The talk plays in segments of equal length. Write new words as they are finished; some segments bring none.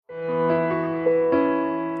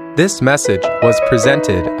This message was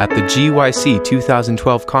presented at the GYC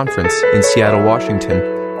 2012 conference in Seattle, Washington.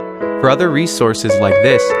 For other resources like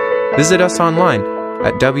this, visit us online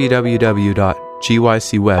at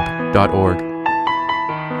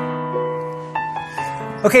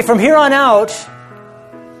www.gycweb.org. Okay, from here on out,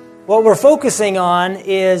 what we're focusing on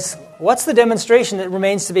is what's the demonstration that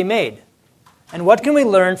remains to be made? And what can we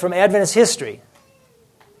learn from Adventist history?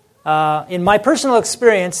 In my personal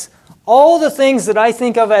experience, all the things that I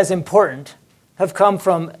think of as important have come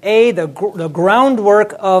from A, the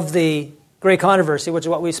groundwork of the Great Controversy, which is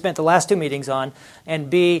what we spent the last two meetings on, and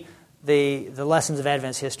B, the lessons of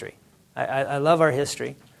Adventist history. I love our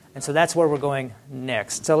history, and so that's where we're going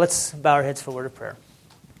next. So let's bow our heads for a word of prayer.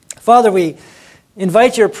 Father, we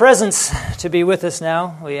invite your presence to be with us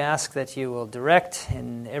now. We ask that you will direct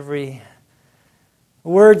in every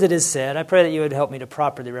word that is said. I pray that you would help me to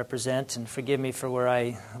properly represent and forgive me for where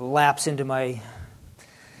I lapse into my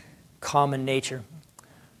common nature.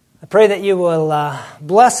 I pray that you will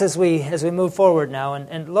bless as we move forward now.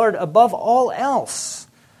 And Lord, above all else,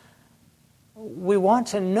 we want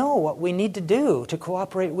to know what we need to do to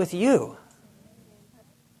cooperate with you.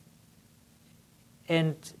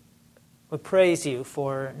 And we praise you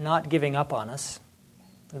for not giving up on us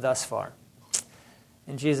thus far.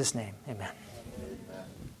 In Jesus' name, amen.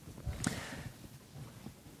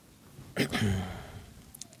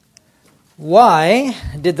 Why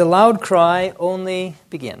did the loud cry only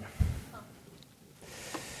begin?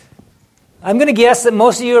 I'm going to guess that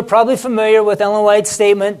most of you are probably familiar with Ellen White's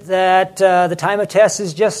statement that the time of test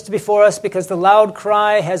is just before us because the loud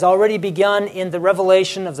cry has already begun in the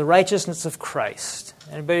revelation of the righteousness of Christ.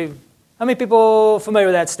 Anybody? How many people familiar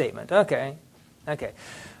with that statement? Okay.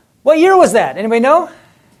 What year was that? Anybody know?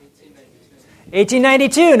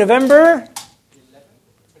 1892, November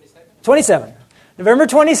 27. November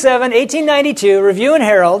 27, 1892, Review and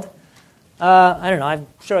Herald. I don't know, I'm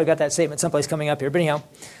sure I got that statement someplace coming up here, but anyhow.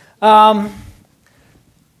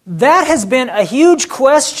 That has been a huge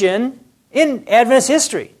question in Adventist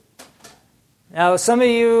history. Now, some of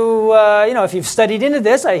you, if you've studied into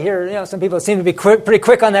this, I hear, some people seem to be pretty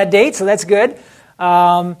quick on that date, so that's good.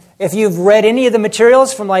 If you've read any of the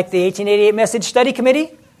materials from like the 1888 Message Study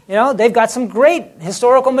Committee, they've got some great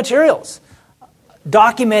historical materials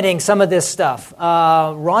documenting some of this stuff.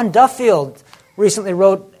 Ron Duffield recently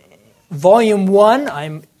wrote Volume 1.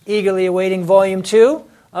 I'm eagerly awaiting Volume 2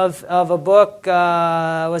 of a book.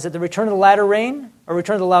 Was it The Return of the Latter Rain or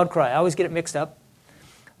Return of the Loud Cry? I always get it mixed up.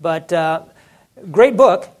 But great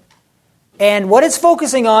book. And what it's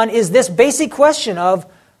focusing on is this basic question of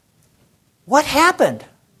what happened?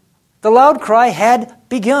 The loud cry had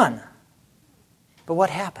begun. But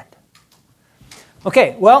what happened?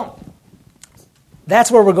 Okay, well,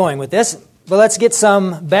 that's where we're going with this. But let's get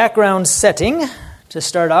some background setting to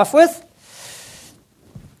start off with.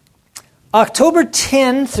 October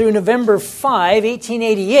 10 through November 5,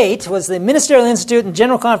 1888, was the Ministerial Institute and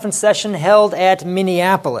General Conference session held at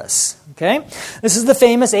Minneapolis. Okay, this is the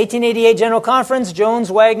famous 1888 General Conference.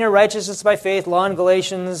 Jones, Wagner, Righteousness by Faith, Law and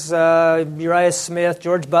Galatians, Uriah Smith,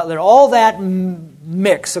 George Butler, all that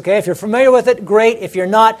mix. Okay, if you're familiar with it, great. If you're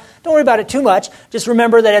not, don't worry about it too much. Just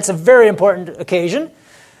remember that it's a very important occasion.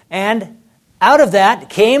 And out of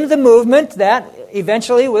that came the movement that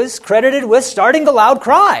eventually was credited with starting the loud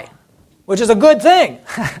cry, which is a good thing.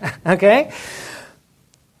 Okay?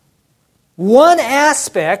 One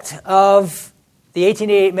aspect of the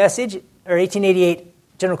 1888 message, or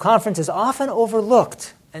 1888 General Conference, is often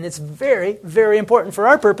overlooked, and it's very, very important for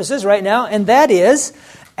our purposes right now, and that is,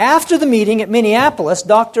 after the meeting at Minneapolis,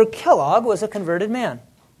 Dr. Kellogg was a converted man.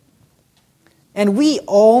 And we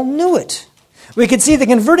all knew it. We could see the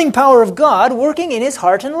converting power of God working in his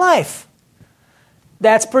heart and life.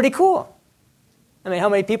 That's pretty cool. I mean, how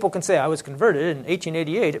many people can say, I was converted in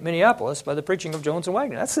 1888 at Minneapolis by the preaching of Jones and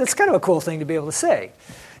Wagner? That's kind of a cool thing to be able to say.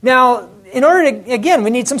 Now, in order to, again,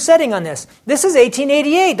 we need some setting on this. This is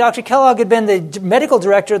 1888. Dr. Kellogg had been the medical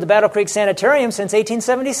director of the Battle Creek Sanitarium since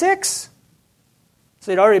 1876.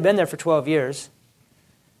 So he'd already been there for 12 years.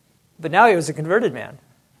 But now he was a converted man.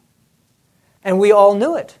 And we all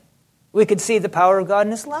knew it. We could see the power of God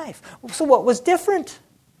in his life. So what was different?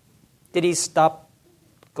 Did he stop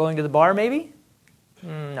going to the bar, maybe?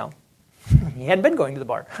 No. He hadn't been going to the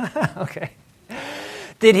bar. Okay.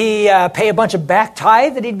 Did he pay a bunch of back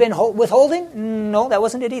tithe that he'd been withholding? No, that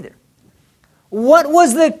wasn't it either. What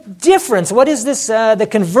was the difference? What is this, the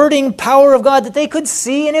converting power of God that they could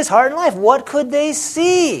see in his heart and life? What could they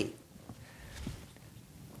see?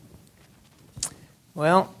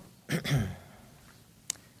 Well,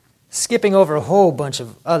 skipping over a whole bunch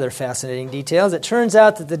of other fascinating details, it turns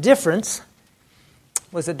out that the difference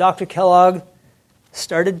was that Dr. Kellogg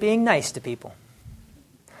started being nice to people.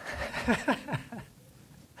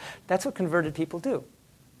 That's what converted people do.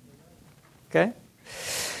 Okay?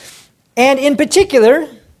 And in particular,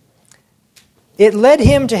 it led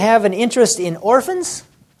him to have an interest in orphans,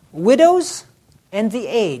 widows, and the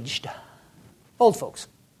aged. Old folks.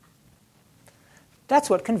 That's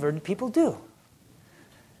what converted people do.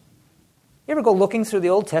 You ever go looking through the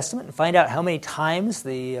Old Testament and find out how many times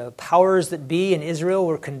the powers that be in Israel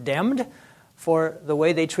were condemned for the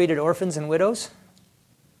way they treated orphans and widows?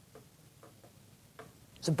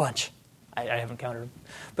 It's a bunch. I haven't counted them.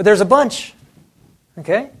 But there's a bunch.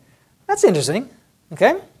 Okay? That's interesting.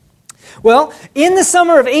 Okay? Well, in the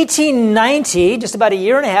summer of 1890, just about a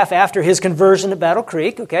year and a half after his conversion at Battle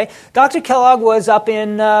Creek, okay, Dr. Kellogg was up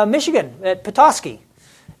in Michigan at Petoskey.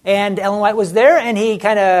 And Ellen White was there, and he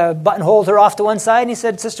kind of buttonholed her off to one side, and he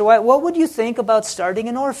said, Sister White, what would you think about starting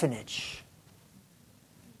an orphanage?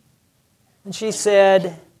 And she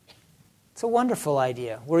said, it's a wonderful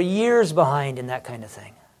idea. We're years behind in that kind of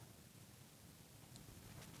thing.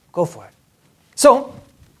 Go for it. So,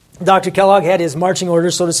 Dr. Kellogg had his marching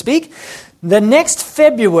orders, so to speak. The next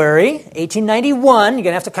February, 1891, you're going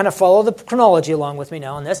to have to kind of follow the chronology along with me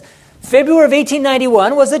now on this. February of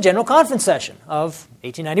 1891 was the General Conference session of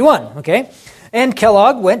 1891, okay? And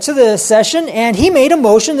Kellogg went to the session, and he made a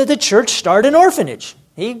motion that the church start an orphanage.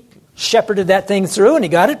 He shepherded that thing through, and he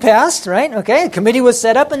got it passed, right? Okay, a committee was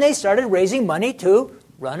set up, and they started raising money to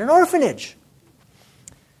run an orphanage.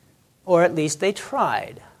 Or at least they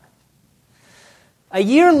tried. A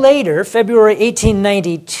year later, February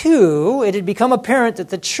 1892, it had become apparent that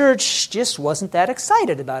the church just wasn't that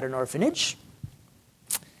excited about an orphanage.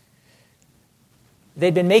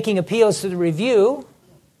 They'd been making appeals to the Review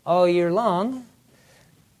all year long.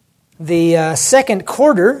 The second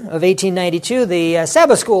quarter of 1892, the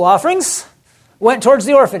Sabbath school offerings went towards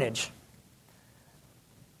the orphanage.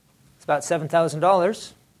 It's about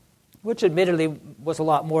 $7,000, which admittedly was a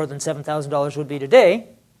lot more than $7,000 would be today.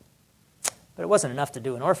 But it wasn't enough to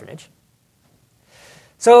do an orphanage.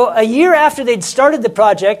 So a year after they'd started the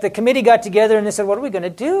project, the committee got together and they said, what are we going to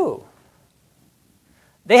do?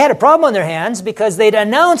 They had a problem on their hands because they'd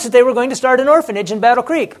announced that they were going to start an orphanage in Battle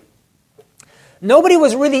Creek. Nobody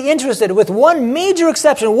was really interested, with one major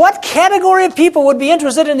exception. What category of people would be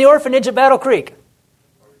interested in the orphanage at Battle Creek?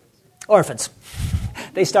 Orphans.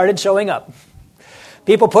 They started showing up.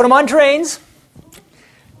 People put them on trains.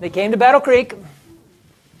 They came to Battle Creek.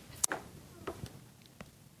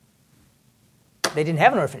 They didn't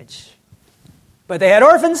have an orphanage, but they had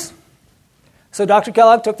orphans. So Dr.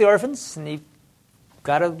 Kellogg took the orphans, and he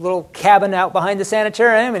got a little cabin out behind the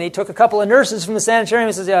sanitarium, and he took a couple of nurses from the sanitarium.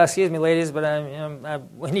 He says, yeah, excuse me, ladies, but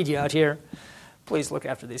we need you out here. Please look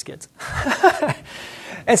after these kids.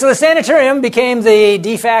 And so the sanitarium became the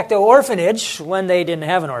de facto orphanage when they didn't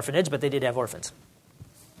have an orphanage, but they did have orphans.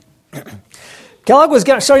 Kellogg was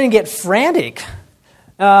starting to get frantic.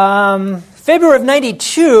 February of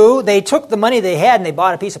 92, they took the money they had and they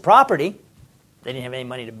bought a piece of property. They didn't have any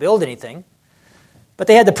money to build anything. But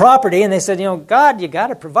they had the property and they said, God, you got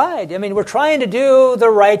to provide. I mean, we're trying to do the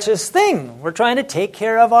righteous thing. We're trying to take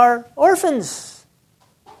care of our orphans.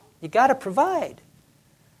 You got to provide.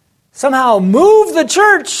 Somehow move the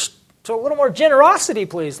church to a little more generosity,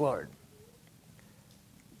 please, Lord.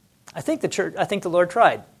 I think the Lord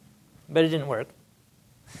tried, but it didn't work.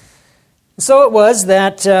 So it was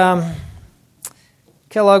that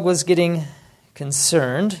Kellogg was getting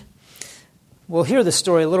concerned. We'll hear the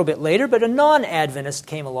story a little bit later, but a non-Adventist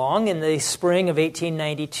came along in the spring of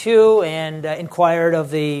 1892 and inquired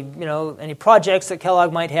of any projects that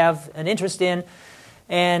Kellogg might have an interest in.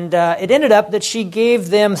 And it ended up that she gave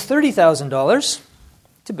them $30,000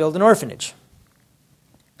 to build an orphanage.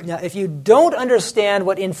 Now, if you don't understand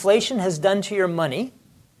what inflation has done to your money,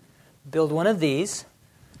 build one of these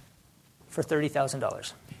for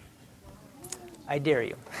 $30,000. I dare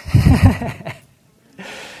you.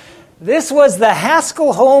 This was the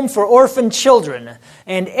Haskell Home for Orphan Children,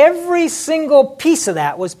 and every single piece of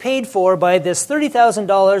that was paid for by this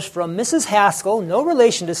 $30,000 from Mrs. Haskell, no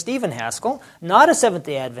relation to Stephen Haskell, not a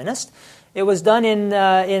Seventh-day Adventist. It was done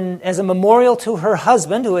as a memorial to her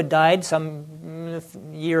husband, who had died some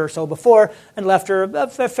year or so before, and left her a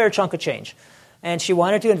fair chunk of change. And she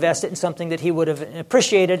wanted to invest it in something that he would have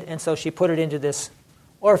appreciated, and so she put it into this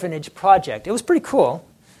orphanage project. It was pretty cool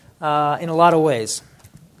in a lot of ways.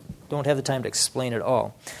 Don't have the time to explain it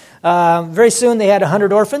all. Very soon they had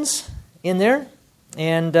 100 orphans in there,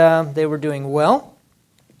 and they were doing well.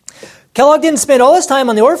 Kellogg didn't spend all his time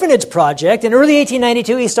on the orphanage project. In early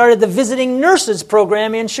 1892, he started the Visiting Nurses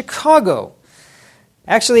program in Chicago.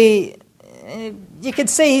 Actually, you could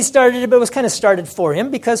say he started it, but it was kind of started for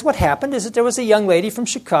him, because what happened is that there was a young lady from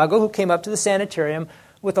Chicago who came up to the sanitarium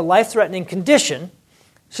with a life-threatening condition.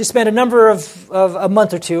 She spent a number of a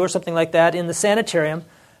month or two or something like that in the sanitarium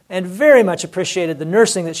and very much appreciated the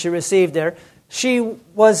nursing that she received there. She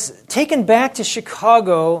was taken back to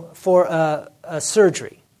Chicago for a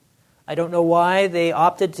surgery. I don't know why they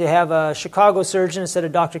opted to have a Chicago surgeon instead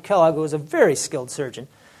of Dr. Kellogg, who was a very skilled surgeon.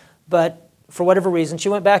 But for whatever reason, she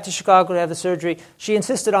went back to Chicago to have the surgery. She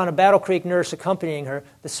insisted on a Battle Creek nurse accompanying her.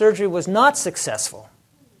 The surgery was not successful.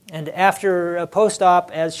 And after a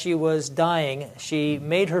post-op, as she was dying, she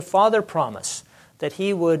made her father promise that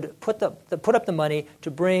he would put up the money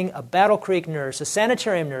to bring a Battle Creek nurse, a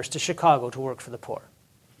sanitarium nurse, to Chicago to work for the poor.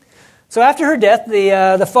 So after her death,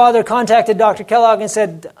 the father contacted Dr. Kellogg and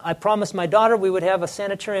said, I promised my daughter we would have a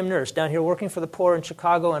sanitarium nurse down here working for the poor in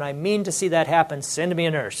Chicago, and I mean to see that happen. Send me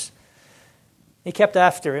a nurse. He kept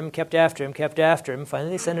after him. Finally,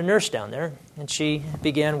 they sent a nurse down there, and she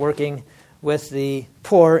began working with the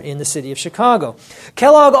poor in the city of Chicago.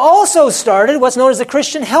 Kellogg also started what's known as the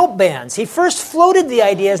Christian Help Bands. He first floated the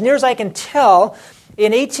idea, as near as I can tell,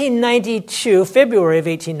 in 1892, February of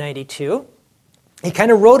 1892. He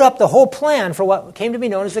kind of wrote up the whole plan for what came to be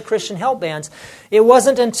known as the Christian Help Bands. It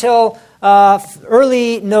wasn't until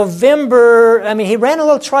early November, he ran a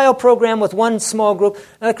little trial program with one small group.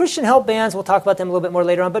 Now, the Christian Help Bands, we'll talk about them a little bit more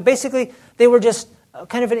later on, but basically they were just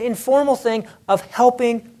kind of an informal thing of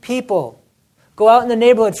helping people. Go out in the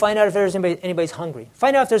neighborhood, find out if there's anybody's hungry.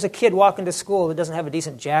 Find out if there's a kid walking to school that doesn't have a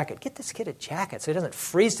decent jacket. Get this kid a jacket so he doesn't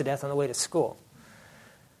freeze to death on the way to school.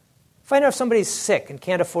 Find out if somebody's sick and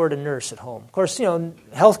can't afford a nurse at home. Of course,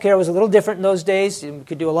 healthcare was a little different in those days. You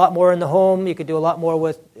could do a lot more in the home. You could do a lot more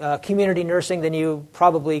with community nursing than you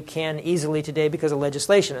probably can easily today because of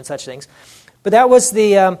legislation and such things. But that was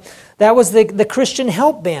the Christian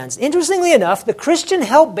Help Bands. Interestingly enough, the Christian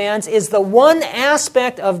Help Bands is the one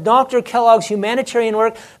aspect of Dr. Kellogg's humanitarian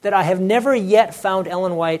work that I have never yet found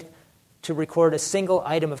Ellen White to record a single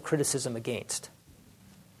item of criticism against.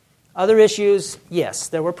 Other issues, yes,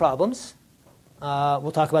 there were problems.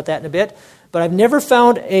 We'll talk about that in a bit. But I've never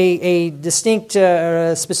found a distinct,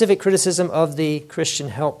 specific criticism of the Christian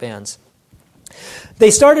Help Bands. They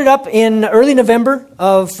started up in early November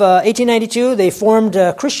of 1892. They formed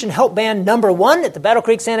Christian Help Band number 1 at the Battle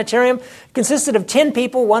Creek Sanitarium. It consisted of 10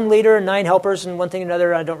 people, 1 leader, and 9 helpers, and one thing or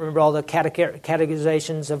another. I don't remember all the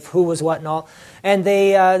categorizations of who was what and all. And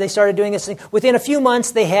they started doing this thing. Within a few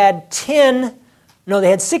months, they had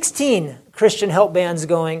 16 Christian Help Bands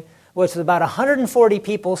going, with about 140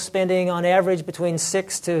 people spending on average between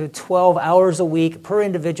 6 to 12 hours a week per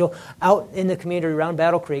individual out in the community around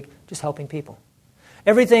Battle Creek, just helping people.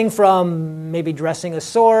 Everything from maybe dressing a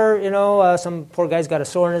sore, some poor guy's got a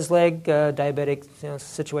sore in his leg, diabetic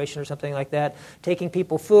situation or something like that, taking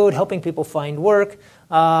people food, helping people find work,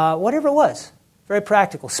 whatever it was. Very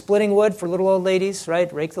practical. Splitting wood for little old ladies,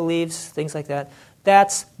 right? Rake the leaves, things like that.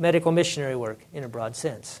 That's medical missionary work in a broad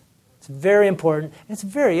sense. It's very important, and it's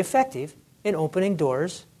very effective in opening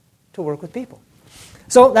doors to work with people.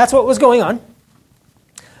 So that's what was going on.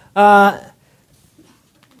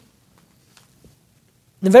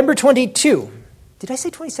 November 22. Did I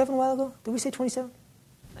say 27 a while ago? Did we say 27?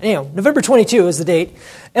 Anyhow, November 22 is the date.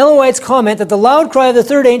 Ellen White's comment that the loud cry of the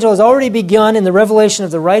third angel has already begun in the revelation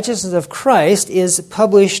of the righteousness of Christ is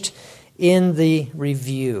published in the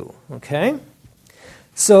Review. Okay?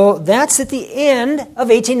 So that's at the end of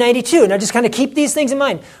 1892. Now just kind of keep these things in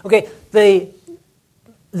mind. Okay,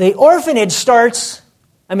 the orphanage starts,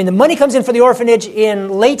 the money comes in for the orphanage in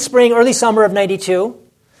late spring, early summer of 92.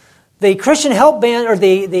 The Christian Help Band, or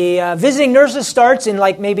the visiting nurses starts in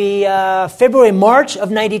maybe February, March of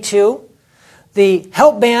 92. The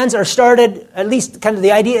help bands are started, at least kind of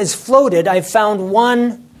the idea is floated. I've found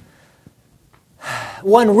one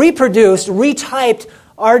reproduced, retyped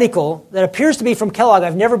article that appears to be from Kellogg.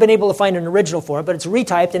 I've never been able to find an original for it, but it's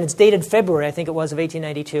retyped, and it's dated February, I think it was, of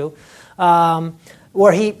 1892,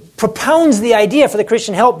 where he propounds the idea for the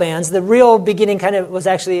Christian Help Bands. The real beginning kind of was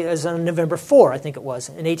actually on November 4, I think it was,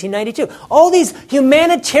 in 1892. All these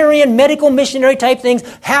humanitarian, medical, missionary type things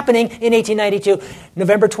happening in 1892.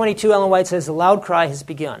 November 22, Ellen White says, the loud cry has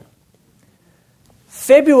begun.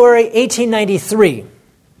 February 1893,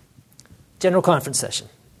 General Conference session.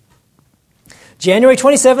 January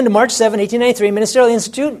 27 to March 7, 1893, Ministerial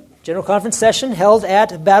Institute, General Conference session held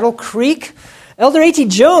at Battle Creek. Elder A.T.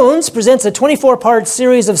 Jones presents a 24-part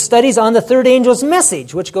series of studies on the third angel's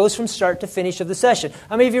message, which goes from start to finish of the session.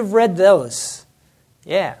 How many of you have read those?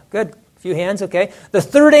 Yeah, good. A few hands, okay. The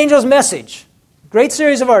third angel's message. Great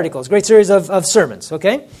series of articles, great series of sermons,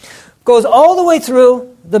 okay. Goes all the way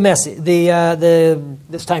through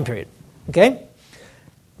this time period. Okay?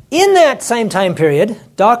 In that same time period,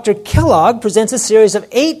 Dr. Kellogg presents a series of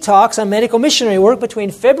 8 talks on medical missionary work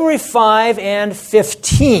between February 5 and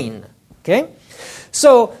 15. Okay?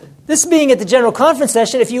 So, this being at the General Conference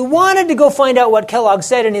session, if you wanted to go find out what Kellogg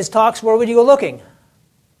said in his talks, where would you go looking?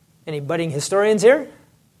 Any budding historians here?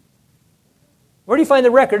 Where do you find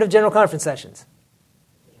the record of General Conference sessions?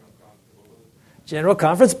 General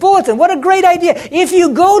Conference Bulletin. What a great idea. If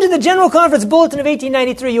you go to the General Conference Bulletin of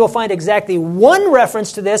 1893, you will find exactly one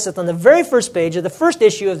reference to this. It's on the very first page of the first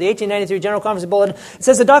issue of the 1893 General Conference Bulletin. It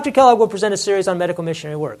says that Dr. Kellogg will present a series on medical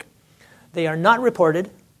missionary work. They are not reported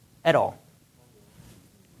at all.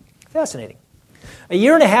 Fascinating. A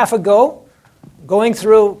year and a half ago, going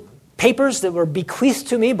through papers that were bequeathed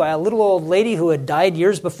to me by a little old lady who had died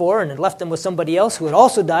years before and had left them with somebody else who had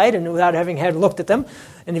also died and without having had looked at them.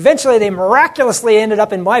 And eventually they miraculously ended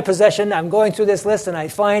up in my possession. I'm going through this list and I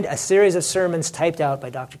find a series of sermons typed out by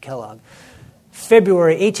Dr. Kellogg.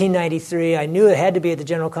 February 1893, I knew it had to be at the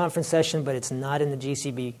General Conference session, but it's not in the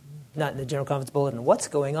GCB, not in the General Conference Bulletin. What's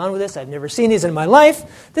going on with this? I've never seen these in my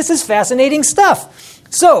life. This is fascinating stuff.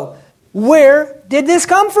 So, where did this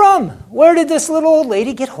come from? Where did this little old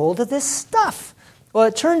lady get hold of this stuff? Well,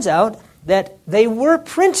 it turns out that they were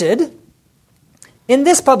printed in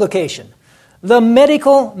this publication, The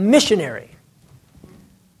Medical Missionary.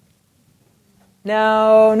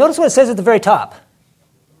 Now, notice what it says at the very top.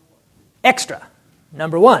 Extra,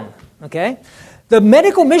 number 1, okay? The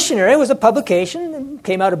Medical Missionary was a publication, it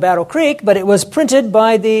came out of Battle Creek, but it was printed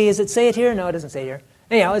by the, does it say it here? No, it doesn't say it here.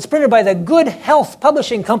 Anyhow, it's printed by the Good Health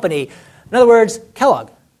Publishing Company. In other words, Kellogg.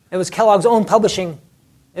 It was Kellogg's own publishing.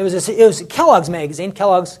 It was Kellogg's magazine,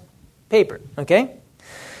 Kellogg's paper. Okay?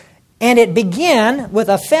 And it began with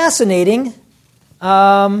a fascinating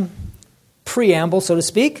preamble, so to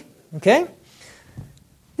speak. Okay?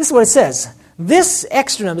 This is what it says. This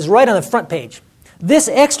extra number is right on the front page. This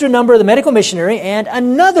extra number of the Medical Missionary and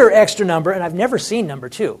another extra number, and I've never seen number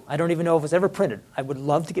 2. I don't even know if it was ever printed. I would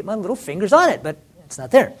love to get my little fingers on it, but it's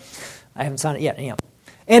not there. I haven't signed it yet. Anyhow.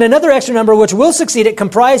 And another extra number which will succeed it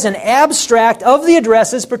comprise an abstract of the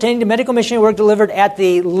addresses pertaining to medical missionary work delivered at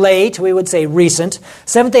the late, we would say recent,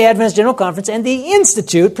 Seventh-day Adventist General Conference and the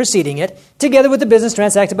Institute preceding it, together with the business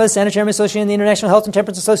transacted by the Sanitarian Association, the International Health and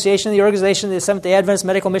Temperance Association, the organization of the Seventh-day Adventist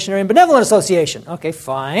Medical Missionary and Benevolent Association. Okay,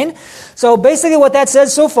 fine. So basically what that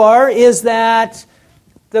says so far is that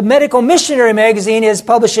the Medical Missionary magazine is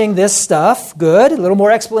publishing this stuff. Good. A little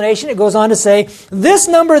more explanation. It goes on to say, this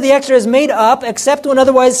number of the extra is made up, except when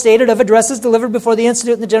otherwise stated, of addresses delivered before the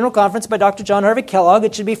Institute and the General Conference by Dr. John Harvey Kellogg.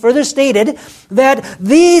 It should be further stated that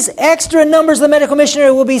these extra numbers of the Medical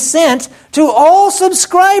Missionary will be sent to all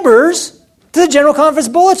subscribers to the General Conference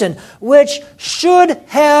Bulletin, which should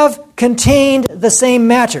have contained the same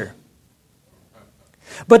matter.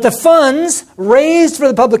 But the funds raised for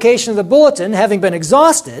the publication of the bulletin having been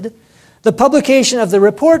exhausted, the publication of the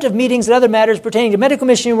report of meetings and other matters pertaining to medical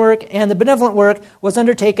missionary work and the benevolent work was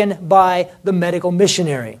undertaken by the medical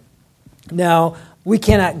missionary. Now, we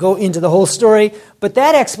cannot go into the whole story, but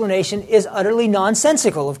that explanation is utterly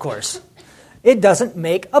nonsensical, of course. It doesn't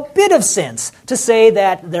make a bit of sense to say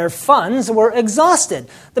that their funds were exhausted.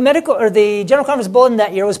 The General Conference Bulletin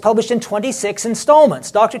that year was published in 26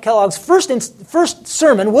 installments. Dr. Kellogg's first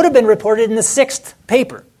sermon would have been reported in the 6th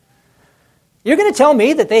paper. You're going to tell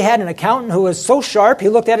me that they had an accountant who was so sharp, he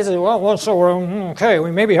looked at it and said, okay,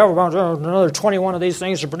 we maybe have about another 21 of these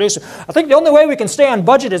things to produce. I think the only way we can stay on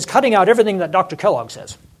budget is cutting out everything that Dr. Kellogg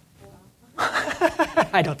says.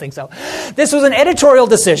 I don't think so. This was an editorial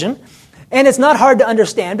decision. And it's not hard to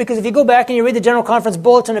understand because if you go back and you read the General Conference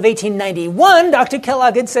Bulletin of 1891, Dr.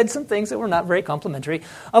 Kellogg had said some things that were not very complimentary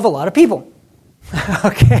of a lot of people.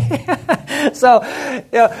 Okay? So,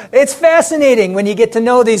 it's fascinating when you get to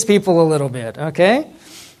know these people a little bit, okay?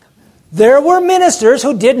 There were ministers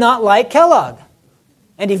who did not like Kellogg.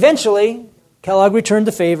 And eventually, Kellogg returned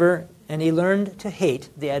the favor and he learned to hate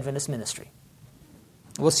the Adventist ministry.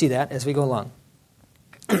 We'll see that as we go along.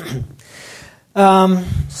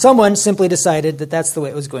 Someone simply decided that that's the way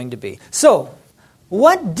it was going to be. So,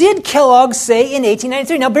 what did Kellogg say in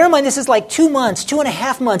 1893? Now, bear in mind, this is like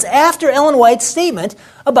 2.5 months after Ellen White's statement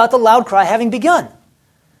about the loud cry having begun.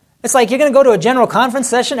 It's like you're going to go to a general conference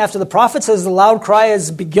session after the prophet says the loud cry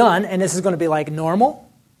has begun, and this is going to be like normal.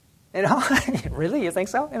 You know, really? You think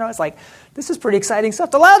so? You know, it's like, this is pretty exciting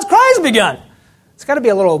stuff. The loud cry has begun. It's got to be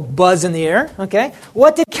a little buzz in the air, okay?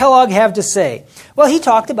 What did Kellogg have to say? Well, he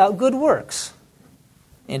talked about good works.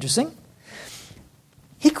 Interesting.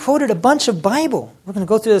 He quoted a bunch of Bible. We're going to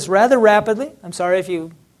go through this rather rapidly. I'm sorry if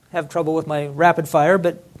you have trouble with my rapid fire,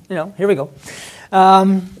 but, here we go.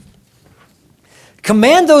 Command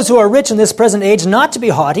those who are rich in this present age not to be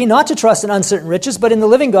haughty, not to trust in uncertain riches, but in the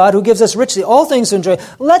living God who gives us richly all things to enjoy.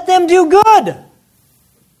 Let them do good.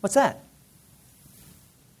 What's that?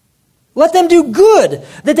 Let them do good,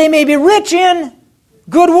 that they may be rich in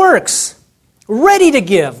good works, ready to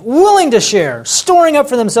give, willing to share, storing up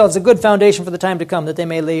for themselves a good foundation for the time to come, that they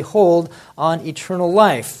may lay hold on eternal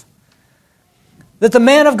life. That the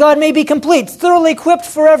man of God may be complete, thoroughly equipped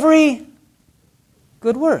for every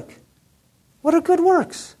good work. What are good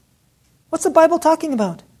works? What's the Bible talking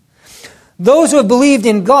about? Those who have believed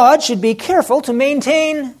in God should be careful to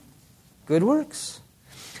maintain good works.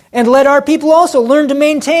 And let our people also learn to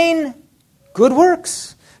maintain good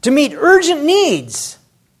works, to meet urgent needs.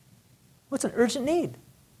 What's an urgent need?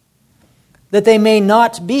 That they may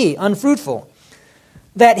not be unfruitful.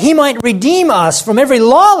 That he might redeem us from every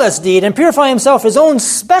lawless deed and purify himself his own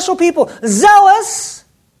special people, zealous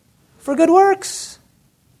for good works.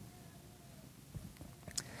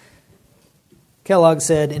 Kellogg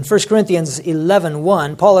said in 1 Corinthians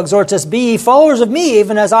 11:1, Paul exhorts us, "Be ye followers of me,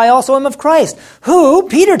 even as I also am of Christ, who,"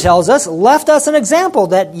 Peter tells us, "left us an example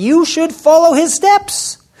that you should follow his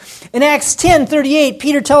steps." In Acts 10:38,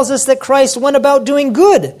 Peter tells us that Christ went about doing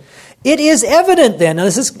good. It is evident then, now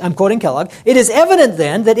I'm quoting Kellogg, it is evident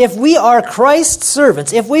then that if we are Christ's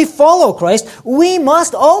servants, if we follow Christ, we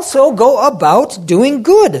must also go about doing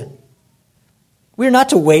good. We are not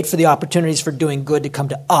to wait for the opportunities for doing good to come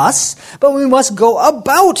to us, but we must go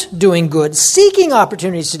about doing good, seeking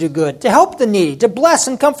opportunities to do good, to help the needy, to bless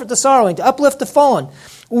and comfort the sorrowing, to uplift the fallen.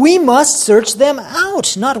 We must search them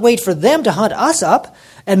out, not wait for them to hunt us up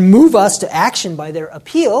and move us to action by their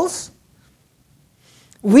appeals.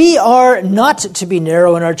 We are not to be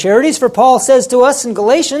narrow in our charities, for Paul says to us in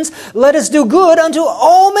Galatians, "Let us do good unto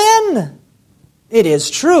all men." It is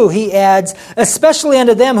true, he adds, especially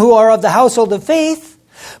unto them who are of the household of faith.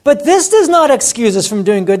 But this does not excuse us from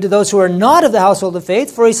doing good to those who are not of the household of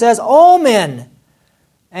faith, for he says, all men.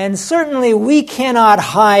 And certainly we cannot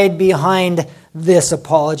hide behind this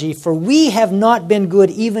apology, for we have not been good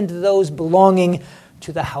even to those belonging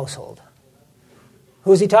to the household.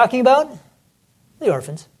 Who is he talking about? The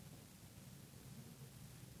orphans.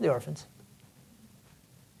 The orphans.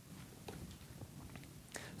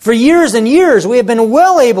 For years and years, we have been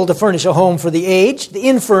well able to furnish a home for the aged, the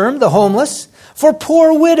infirm, the homeless, for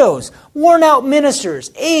poor widows, worn-out ministers,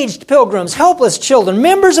 aged pilgrims, helpless children,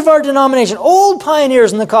 members of our denomination, old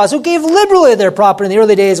pioneers in the cause who gave liberally of their property in the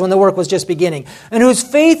early days when the work was just beginning, and whose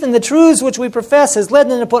faith in the truths which we profess has led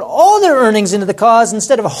them to put all their earnings into the cause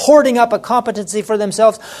instead of hoarding up a competency for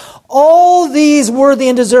themselves. All these worthy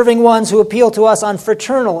and deserving ones who appeal to us on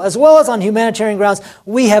fraternal as well as on humanitarian grounds,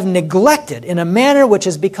 we have neglected in a manner which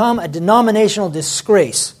has become a denominational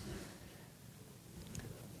disgrace.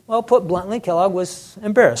 Well, put bluntly, Kellogg was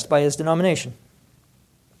embarrassed by his denomination.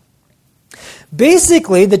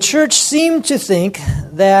 Basically, the church seemed to think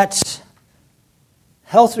that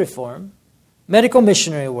health reform, medical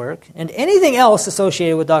missionary work, and anything else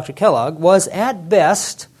associated with Dr. Kellogg was at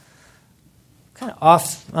best kind of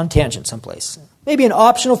off on tangent someplace. Maybe an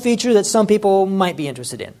optional feature that some people might be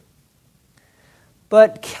interested in.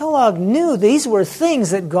 But Kellogg knew these were things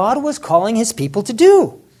that God was calling his people to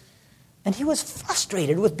do. And he was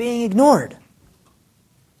frustrated with being ignored.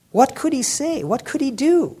 What could he say? What could he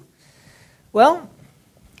do? Well,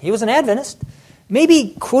 he was an Adventist.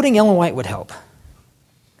 Maybe quoting Ellen White would help.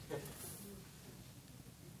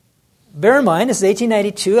 Bear in mind, this is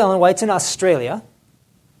 1892. Ellen White's in Australia.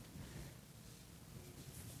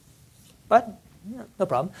 But, no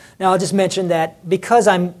problem. Now, I'll just mention that because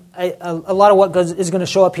a lot of what is going to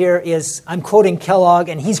show up here is I'm quoting Kellogg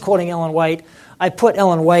and he's quoting Ellen White. I put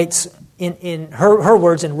Ellen White's in her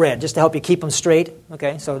words in red, just to help you keep them straight.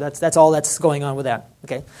 Okay, so that's all that's going on with that.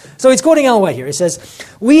 Okay, so he's quoting Ellen White here. He says,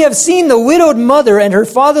 "We have seen the widowed mother and her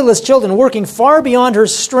fatherless children working far beyond her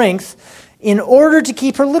strength in order to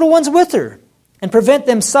keep her little ones with her and prevent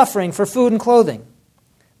them suffering for food and clothing.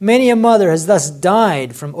 Many a mother has thus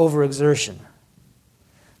died from overexertion."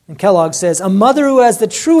 And Kellogg says, "A mother who has the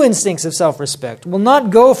true instincts of self-respect will not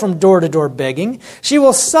go from door to door begging. She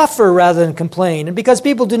will suffer rather than complain. And because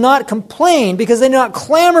people do not complain, because they do not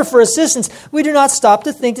clamor for assistance, we do not stop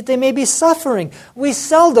to think that they may be suffering. We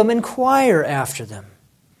seldom inquire after them.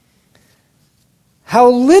 How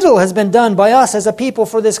little has been done by us as a people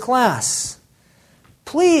for this class.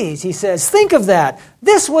 Please," he says, "think of that.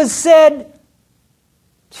 This was said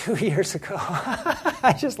 2 years ago."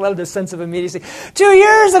 I just love this sense of immediacy. 2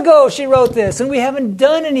 years ago she wrote this, and we haven't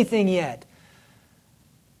done anything yet.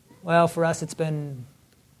 Well, for us it's been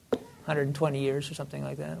 120 years or something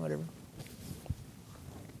like that, whatever.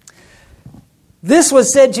 This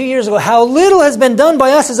was said 2 years ago. How little has been done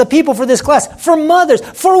by us as a people for this class, for mothers,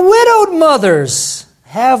 for widowed mothers.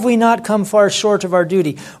 Have we not come far short of our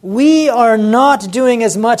duty? We are not doing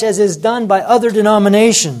as much as is done by other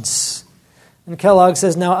denominations. And Kellogg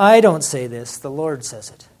says, now I don't say this, the Lord says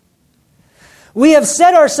it. We have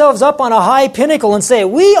set ourselves up on a high pinnacle and say,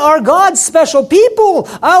 we are God's special people.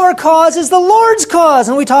 Our cause is the Lord's cause.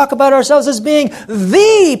 And we talk about ourselves as being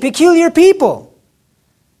the peculiar people.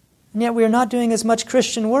 And yet we are not doing as much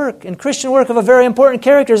Christian work, and Christian work of a very important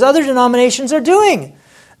character as other denominations are doing.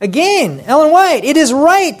 Again, Ellen White, it is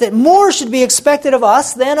right that more should be expected of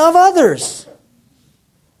us than of others.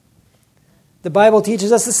 The Bible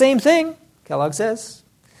teaches us the same thing, Kellogg says,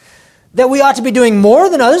 that we ought to be doing more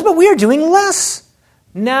than others, but we are doing less.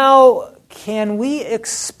 Now, can we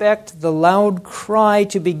expect the loud cry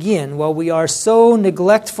to begin while we are so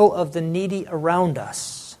neglectful of the needy around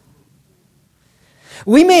us?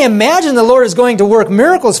 We may imagine the Lord is going to work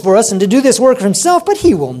miracles for us and to do this work for himself, but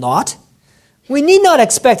he will not. We need not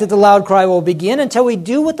expect that the loud cry will begin until we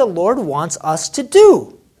do what the Lord wants us to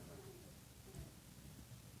do.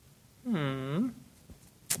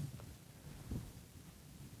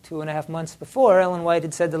 2.5 months before, Ellen White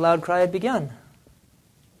had said the loud cry had begun.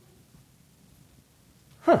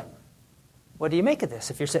 What do you make of this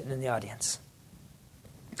if you're sitting in the audience?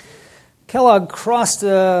 Kellogg crossed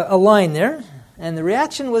a line there, and the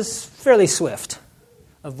reaction was fairly swift.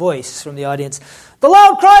 A voice from the audience, the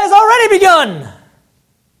loud cry has already begun!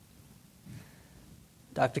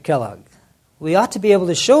 Dr. Kellogg, we ought to be able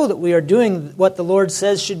to show that we are doing what the Lord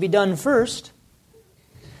says should be done first.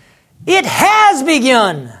 It has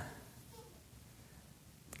begun!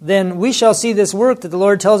 Then we shall see this work that the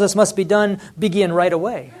Lord tells us must be done begin right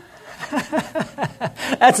away.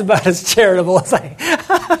 That's about as charitable as I...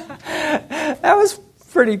 That was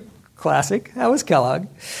pretty classic. That was Kellogg.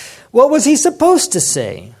 What was he supposed to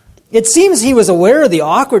say? It seems he was aware of the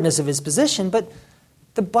awkwardness of his position, but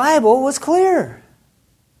the Bible was clear.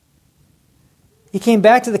 He came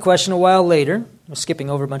back to the question a while later. We're skipping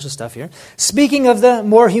over a bunch of stuff here. Speaking of the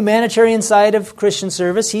more humanitarian side of Christian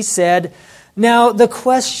service, he said, now the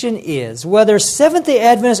question is whether Seventh-day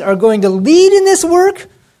Adventists are going to lead in this work,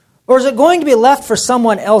 or is it going to be left for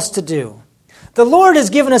someone else to do? The Lord has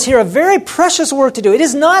given us here a very precious work to do. It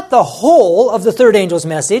is not the whole of the third angel's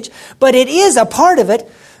message, but it is a part of it.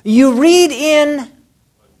 You read in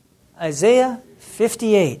Isaiah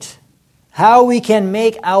 58 how we can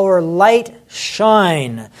make our light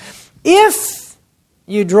shine. If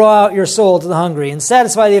you draw out your soul to the hungry and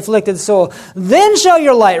satisfy the afflicted soul, then shall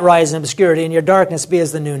your light rise in obscurity and your darkness be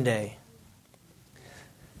as the noonday.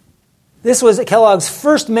 This was Kellogg's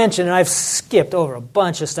first mention, and I've skipped over a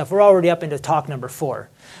bunch of stuff. We're already up into talk number 4.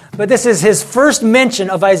 But this is his first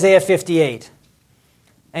mention of Isaiah 58.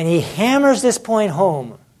 And he hammers this point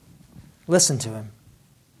home. Listen to him.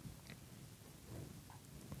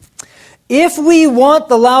 If we want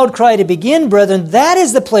the loud cry to begin, brethren, that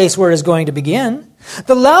is the place where it is going to begin.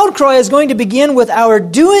 The loud cry is going to begin with our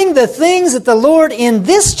doing the things that the Lord in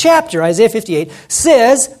this chapter, Isaiah 58,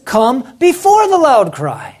 says come before the loud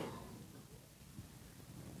cry.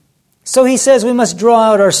 So he says we must draw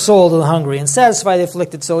out our soul to the hungry and satisfy the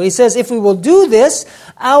afflicted soul. He says if we will do this,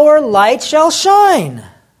 our light shall shine.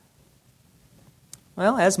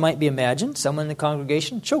 Well, as might be imagined, someone in the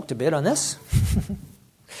congregation choked a bit on this.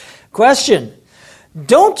 Question,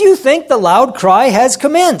 don't you think the loud cry has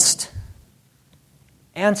commenced?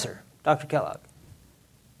 Answer, Dr. Kellogg,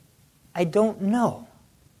 I don't know.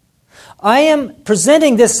 I am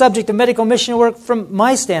presenting this subject of medical mission work from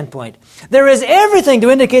my standpoint. There is everything to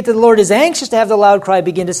indicate that the Lord is anxious to have the loud cry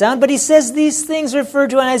begin to sound, but he says these things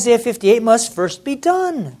referred to in Isaiah 58 must first be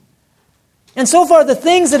done. And so far, the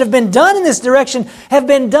things that have been done in this direction have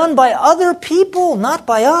been done by other people, not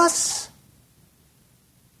by us.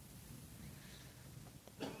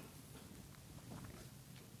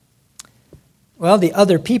 Well, the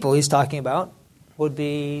other people he's talking about would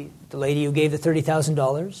be the lady who gave the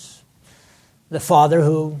 $30,000, the father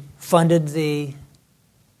who funded the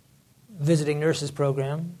visiting nurses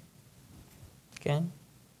program. Okay?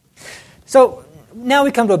 So now we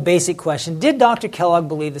come to a basic question. Did Dr. Kellogg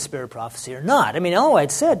believe the spirit of prophecy or not? I mean, Ellen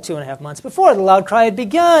White said 2.5 months before the loud cry had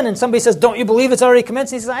begun, and somebody says, don't you believe it's already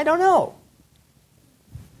commenced? And he says, I don't know.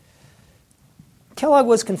 Kellogg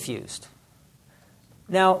was confused.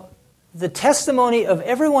 Now, the testimony of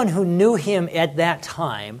everyone who knew him at that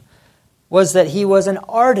time was that he was an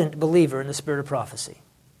ardent believer in the spirit of prophecy.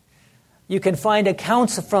 You can find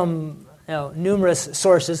accounts from numerous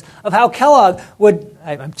sources of how Kellogg would,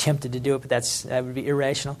 I'm tempted to do it, but that would be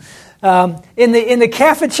irrational. In the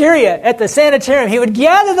cafeteria at the sanitarium, he would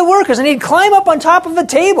gather the workers and he'd climb up on top of a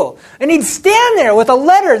table and he'd stand there with a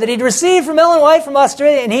letter that he'd received from Ellen White from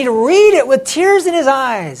Australia, and he'd read it with tears in his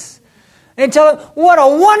eyes and tell them what a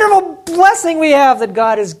wonderful blessing we have that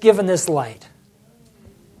God has given this light.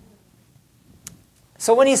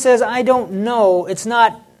 So when he says, I don't know, it's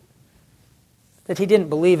not that he didn't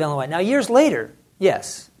believe Ellen White. Now, years later,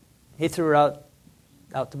 yes, he threw her out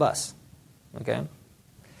the bus. Okay?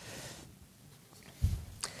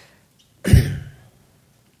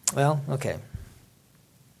 Well, okay.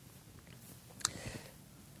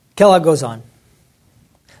 Kellogg goes on.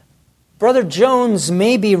 Brother Jones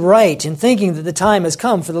may be right in thinking that the time has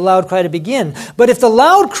come for the loud cry to begin. But if the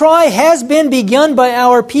loud cry has been begun by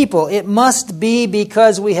our people, it must be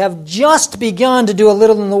because we have just begun to do a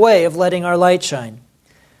little in the way of letting our light shine.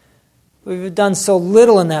 We've done so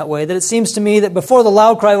little in that way that it seems to me that before the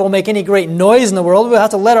loud cry will make any great noise in the world, we'll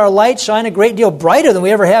have to let our light shine a great deal brighter than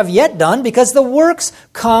we ever have yet done, because the works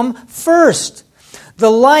come first.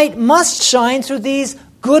 The light must shine through these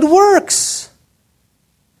good works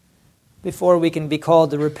before we can be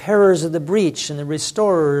called the repairers of the breach and the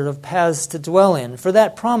restorers of paths to dwell in. For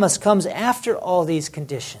that promise comes after all these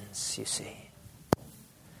conditions, you see.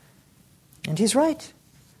 And he's right.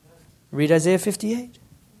 Read Isaiah 58.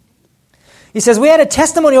 He says, we had a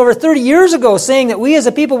testimony over 30 years ago saying that we as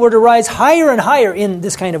a people were to rise higher and higher in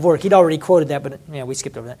this kind of work. He'd already quoted that, but we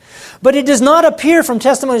skipped over that. But it does not appear from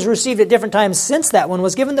testimonies received at different times since that one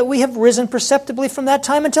was given that we have risen perceptibly from that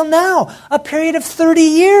time until now, a period of 30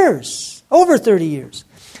 years, over 30 years.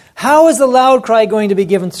 How is the loud cry going to be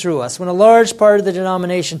given through us when a large part of the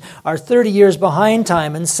denomination are 30 years behind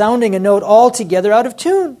time and sounding a note altogether out of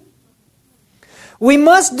tune? We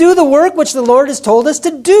must do the work which the Lord has told us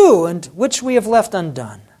to do and which we have left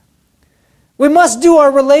undone. We must do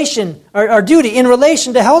our duty in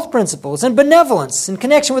relation to health principles and benevolence in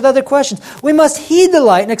connection with other questions. We must heed the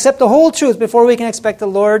light and accept the whole truth before we can expect the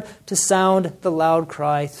Lord to sound the loud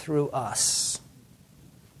cry through us.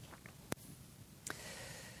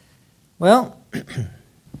 Well,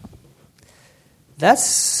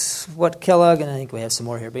 that's what Kellogg, and I think we have some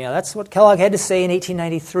more here, but that's what Kellogg had to say in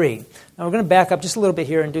 1893. Now we're going to back up just a little bit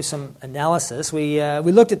here and do some analysis. We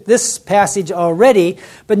looked at this passage already,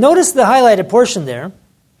 but notice the highlighted portion there.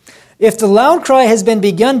 If the loud cry has been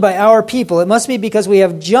begun by our people, it must be because we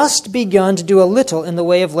have just begun to do a little in the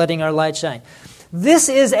way of letting our light shine. This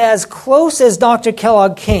is as close as Dr.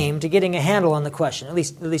 Kellogg came to getting a handle on the question, at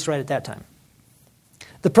least right at that time.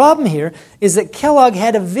 The problem here is that Kellogg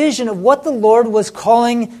had a vision of what the Lord was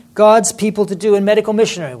calling God's people to do in medical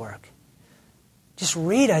missionary work. Just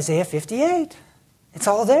read Isaiah 58. It's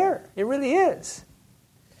all there. It really is.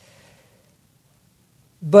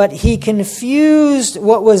 But he confused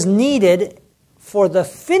what was needed for the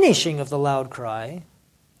finishing of the loud cry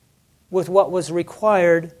with what was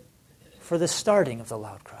required for the starting of the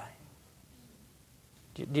loud cry.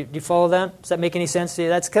 Do you follow that? Does that make any sense to you?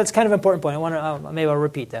 That's kind of an important point. Maybe I'll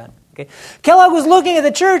repeat that. Okay. Kellogg was looking at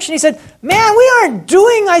the church and he said, man, we aren't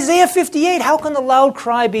doing Isaiah 58. How can the loud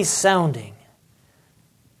cry be sounding?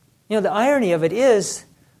 The irony of it is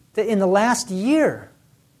that in the last year,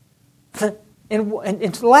 in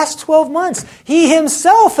the last 12 months, he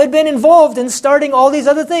himself had been involved in starting all these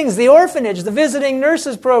other things, the orphanage, the visiting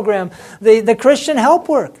nurses program, the Christian help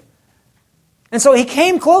work. And so he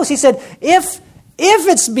came close. He said, if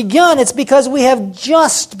it's begun, it's because we have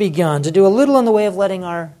just begun to do a little in the way of letting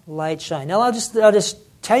our light shine. Now, I'll just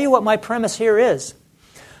tell you what my premise here is.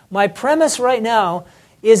 My premise right now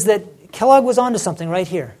is that Kellogg was onto something right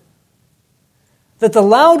here. That the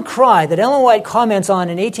loud cry that Ellen White comments on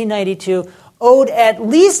in 1892 owed at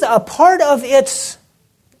least a part of its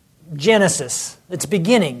genesis, its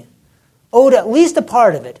beginning, owed at least a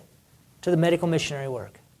part of it to the medical missionary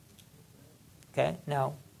work. Okay,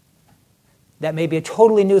 now, that may be a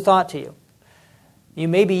totally new thought to you. You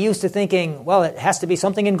may be used to thinking, well, it has to be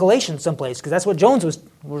something in Galatians someplace, because that's what Jones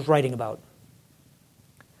was writing about.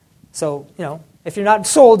 So, if you're not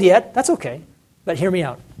sold yet, that's okay. But hear me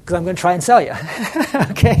out, because I'm going to try and sell you.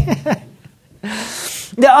 Okay?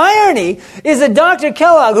 The irony is that Dr.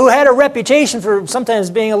 Kellogg, who had a reputation for sometimes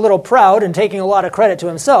being a little proud and taking a lot of credit to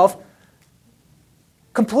himself,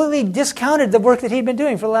 completely discounted the work that he'd been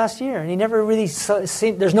doing for the last year. And he never really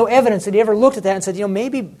there's no evidence that he ever looked at that and said,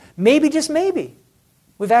 maybe, just maybe,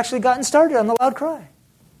 we've actually gotten started on the loud cry.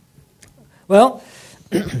 Well,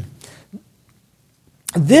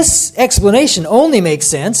 this explanation only makes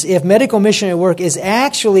sense if medical missionary work is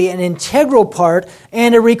actually an integral part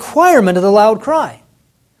and a requirement of the loud cry.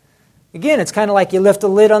 Again, it's kind of like you lift the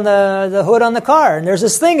lid on the hood on the car, and there's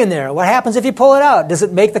this thing in there. What happens if you pull it out? Does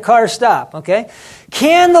it make the car stop? Okay?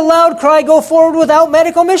 Can the loud cry go forward without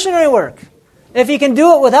medical missionary work? If you can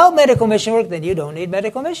do it without medical missionary work, then you don't need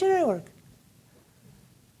medical missionary work.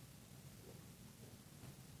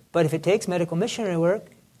 But if it takes medical missionary work,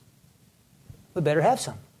 we better have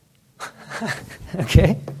some.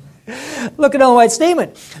 Okay? Look at Ellen White's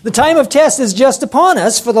statement. The time of test is just upon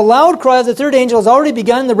us, for the loud cry of the third angel has already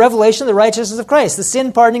begun the revelation of the righteousness of Christ, the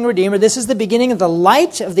sin-pardoning Redeemer. This is the beginning of the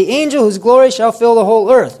light of the angel whose glory shall fill the whole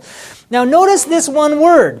earth. Now notice this one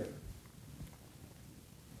word.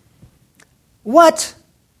 What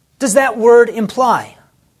does that word imply?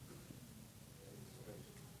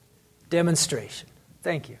 Demonstration.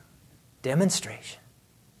 Thank you. Demonstration.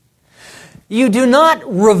 You do not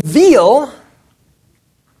reveal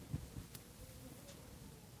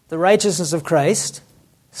the righteousness of Christ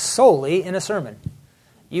solely in a sermon.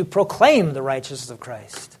 You proclaim the righteousness of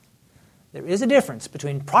Christ. There is a difference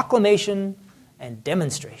between proclamation and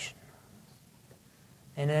demonstration.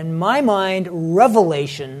 And in my mind,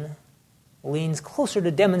 revelation leans closer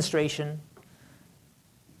to demonstration.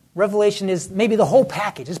 Revelation is maybe the whole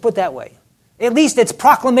package. Let's put it that way. At least it's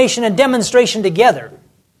proclamation and demonstration together.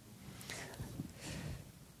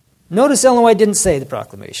 Notice Ellen White didn't say the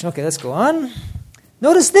proclamation. Okay, let's go on.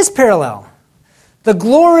 Notice this parallel. The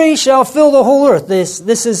glory shall fill the whole earth. This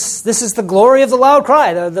is the glory of the loud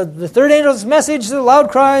cry. The third angel's message, the loud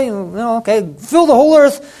cry, okay, fill the whole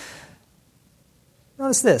earth.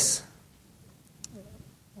 Notice this.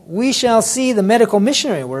 We shall see the medical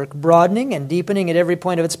missionary work broadening and deepening at every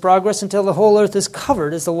point of its progress until the whole earth is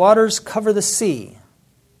covered as the waters cover the sea.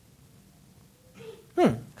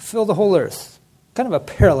 Fill the whole earth. Kind of a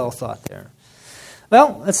parallel thought there.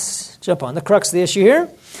 Well, let's jump on the crux of the issue here.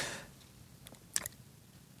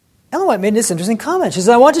 Ellen White made this interesting comment. She says,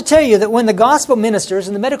 I want to tell you that when the gospel ministers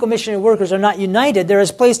and the medical missionary workers are not united, there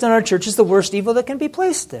is placed on our churches the worst evil that can be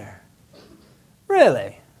placed there.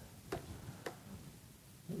 Really?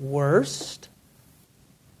 Worst?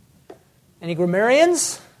 Any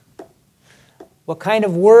grammarians? What kind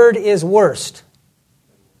of word is worst?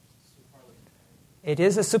 It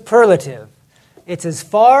is a superlative. It's as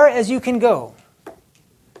far as you can go.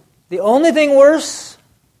 The only thing worse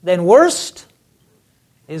than worst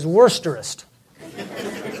is worsterest.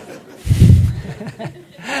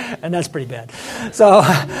 And that's pretty bad. So,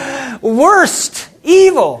 worst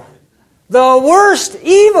evil. The worst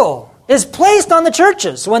evil is placed on the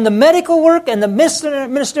churches when the medical work and the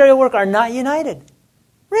ministerial work are not united.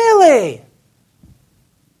 Really?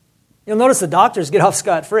 You'll notice the doctors get off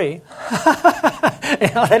scot-free.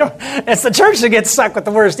 They don't. It's the church that gets stuck with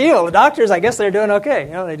the worst evil. The doctors, I guess, they're doing okay.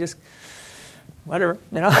 They just whatever.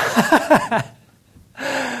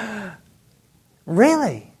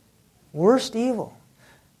 Really, worst evil.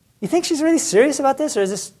 You think she's really serious about this, or is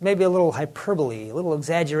this maybe a little hyperbole, a little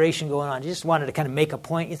exaggeration going on? She just wanted to kind of make a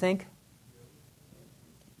point. You think?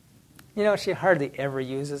 She hardly ever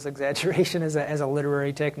uses exaggeration as a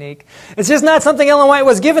literary technique. It's just not something Ellen White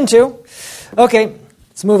was given to. Okay,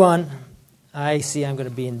 let's move on. I see I'm going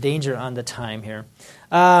to be in danger on the time here.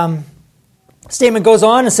 Statement goes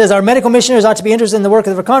on and says, our medical missionaries ought to be interested in the work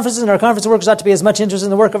of our conferences, and our conference workers ought to be as much interested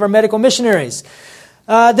in the work of our medical missionaries.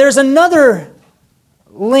 There's another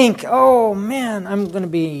link. Oh, man, I'm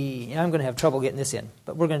going to have trouble getting this in,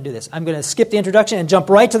 but we're going to do this. I'm going to skip the introduction and jump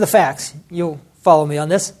right to the facts. You'll follow me on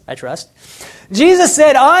this, I trust. Jesus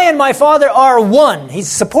said, I and my Father are one. He's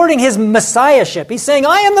supporting his messiahship. He's saying,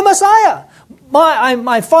 I am the Messiah.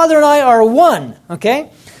 My Father and I are one. Okay?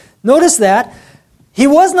 Notice that. He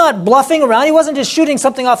was not bluffing around. He wasn't just shooting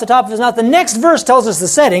something off the top of his mouth. The next verse tells us the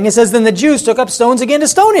setting. It says, then the Jews took up stones again to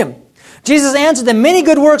stone him. Jesus answered them, many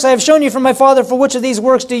good works I have shown you from my Father. For which of these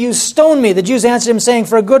works do you stone me? The Jews answered him, saying,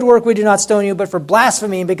 for a good work we do not stone you, but for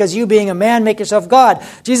blasphemy, because you being a man make yourself God.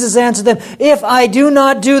 Jesus answered them, if I do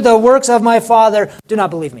not do the works of my Father, do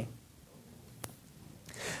not believe me.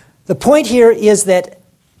 The point here is that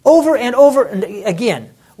over and over and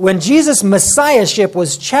again, when Jesus' messiahship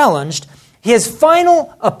was challenged, his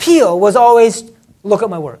final appeal was always, look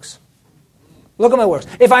at my works. Look at my works.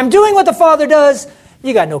 If I'm doing what the Father does,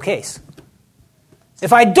 you got no case.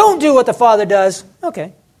 If I don't do what the Father does,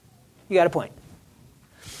 okay, you got a point.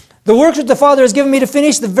 The works which the Father has given me to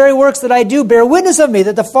finish, the very works that I do, bear witness of me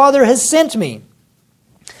that the Father has sent me.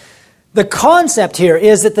 The concept here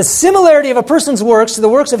is that the similarity of a person's works to the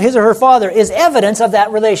works of his or her Father is evidence of that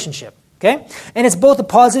relationship. Okay? And it's both a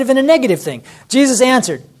positive and a negative thing. Jesus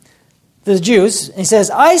answered, the Jews. He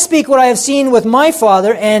says, I speak what I have seen with my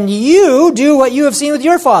father, and you do what you have seen with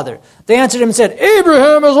your father. They answered him and said,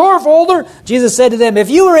 Abraham is our father. Jesus said to them, if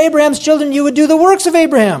you were Abraham's children, you would do the works of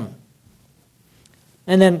Abraham.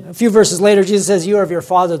 And then a few verses later, Jesus says, you are of your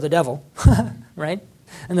father, the devil. Right?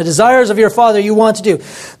 And the desires of your father you want to do.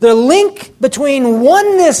 The link between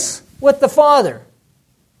oneness with the Father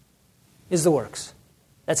is the works.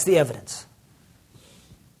 That's the evidence.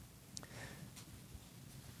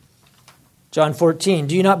 John 14,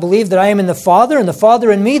 do you not believe that I am in the Father and the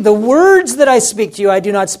Father in me? The words that I speak to you I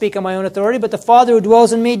do not speak on my own authority, but the Father who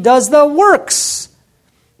dwells in me does the works.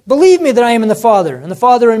 Believe me that I am in the Father and the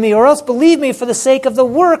Father in me, or else believe me for the sake of the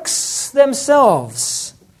works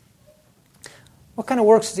themselves. What kind of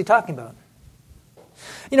works is he talking about?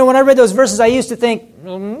 You know, when I read those verses, I used to think,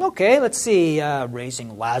 okay, let's see,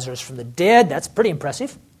 raising Lazarus from the dead, that's pretty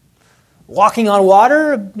impressive. Walking on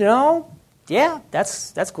water, yeah,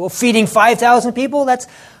 that's cool. Feeding 5,000 people,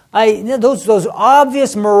 those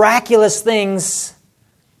obvious miraculous things,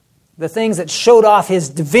 the things that showed off his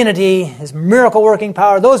divinity, his miracle-working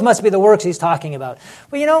power, those must be the works he's talking about.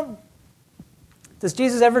 But does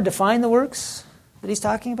Jesus ever define the works that he's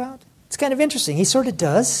talking about? It's kind of interesting. He sort of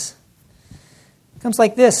does. It comes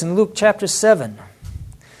like this in Luke chapter 7.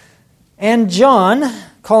 And John,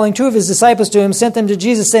 calling two of his disciples to him, sent them to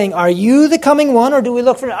Jesus, saying, are you the coming one, or do we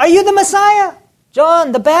look for... Are you the Messiah?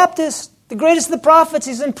 John, the Baptist, the greatest of the prophets,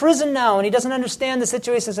 he's in prison now, and he doesn't understand the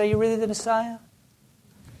situation. He says, are you really the Messiah?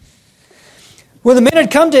 When the men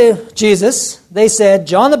had come to Jesus, they said,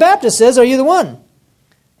 John the Baptist says, are you the one?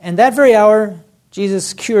 And that very hour,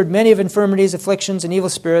 Jesus cured many of infirmities, afflictions, and evil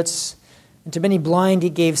spirits, and to many blind he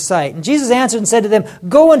gave sight. And Jesus answered and said to them,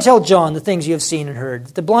 go and tell John the things you have seen and heard.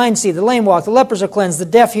 The blind see, the lame walk, the lepers are cleansed, the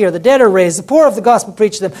deaf hear, the dead are raised, the poor of the gospel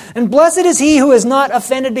preach to them. And blessed is he who is not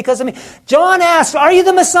offended because of me. John asked, are you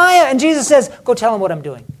the Messiah? And Jesus says, go tell him what I'm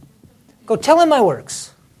doing. Go tell him my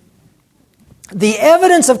works. The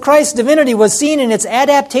evidence of Christ's divinity was seen in its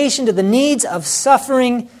adaptation to the needs of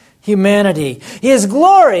suffering humanity. His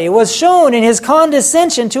glory was shown in his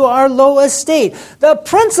condescension to our low estate. The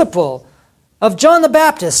principle of John the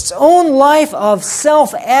Baptist's own life of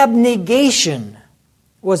self-abnegation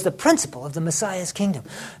was the principle of the Messiah's kingdom.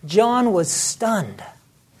 John was stunned.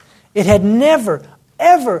 It had never,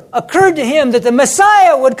 ever occurred to him that the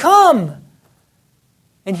Messiah would come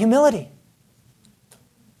in humility.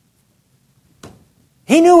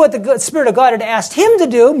 He knew what the Spirit of God had asked him to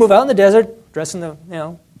do, move out in the desert, dress in the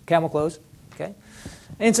camel clothes. Okay.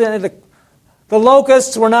 Incidentally, the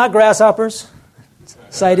locusts were not grasshoppers.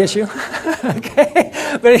 Side issue.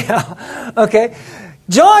 Okay. But okay.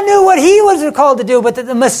 John knew what he was called to do, but that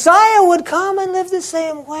the Messiah would come and live the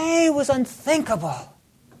same way was unthinkable.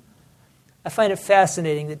 I find it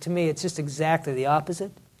fascinating that to me it's just exactly the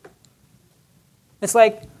opposite. It's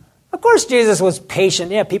like, of course Jesus was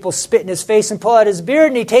patient. Yeah, people spit in his face and pull out his beard,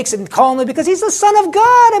 and he takes it calmly because he's the Son of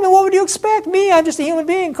God. I mean, what would you expect? Me, I'm just a human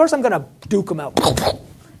being. Of course I'm going to duke him out.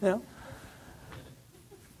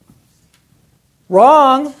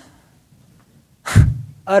 Wrong.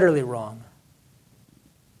 Utterly wrong.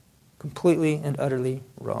 Completely and utterly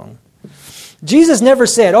wrong. Jesus never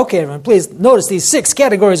said, okay, everyone, please notice these 6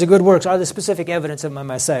 categories of good works are the specific evidence of my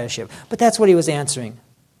messiahship. But that's what he was answering.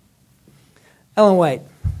 Ellen White,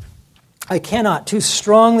 I cannot too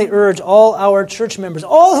strongly urge all our church members,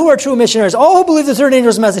 all who are true missionaries, all who believe the third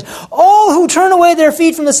angel's message, all who turn away their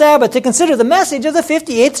feet from the Sabbath to consider the message of the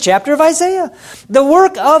 58th chapter of Isaiah. The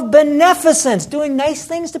work of beneficence, doing nice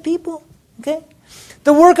things to people. Okay?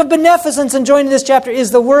 The work of beneficence enjoined in this chapter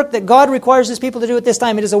is the work that God requires his people to do at this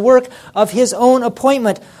time. It is a work of his own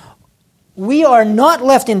appointment. We are not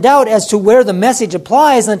left in doubt as to where the message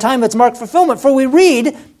applies in the time that's marked fulfillment, for we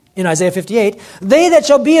read in Isaiah 58, they that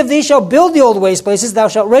shall be of thee shall build the old waste places. Thou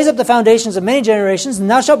shalt raise up the foundations of many generations,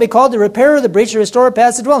 and thou shalt be called the repairer of the breach, the restorer of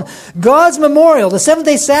paths to dwell in. God's memorial, the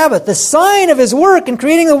seventh-day Sabbath, the sign of his work in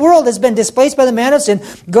creating the world, has been displaced by the man of sin.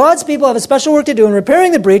 God's people have a special work to do in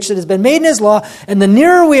repairing the breach that has been made in his law, and the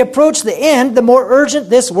nearer we approach the end, the more urgent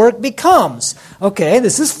this work becomes. Okay,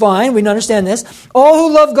 this is fine. We understand this. All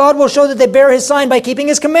who love God will show that they bear his sign by keeping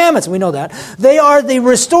his commandments. We know that. They are the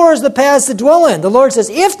restorers of the paths to dwell in. The Lord says,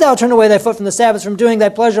 if thou turn away thy foot from the Sabbath, from doing thy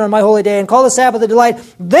pleasure on my holy day, and call the Sabbath a delight,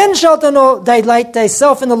 then shalt thou delight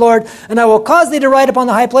thyself in the Lord, and I will cause thee to ride upon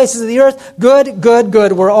the high places of the earth. Good, good,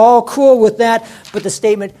 good. We're all cool with that, but the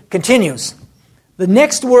statement continues. The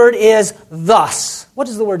next word is thus. What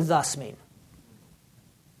does the word thus mean?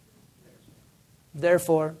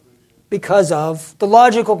 Therefore, because of, the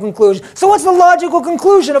logical conclusion. So what's the logical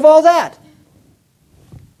conclusion of all that?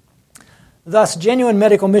 Thus, genuine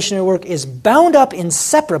medical missionary work is bound up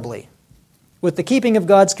inseparably with the keeping of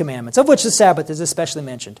God's commandments, of which the Sabbath is especially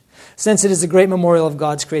mentioned, since it is a great memorial of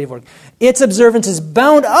God's creative work. Its observance is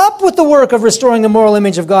bound up with the work of restoring the moral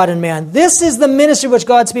image of God in man. This is the ministry which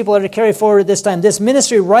God's people are to carry forward at this time. This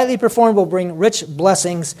ministry, rightly performed, will bring rich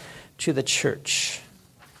blessings to the church.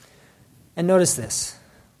 And notice this.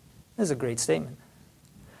 This is a great statement.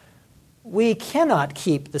 We cannot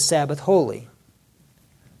keep the Sabbath holy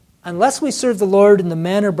unless we serve the Lord in the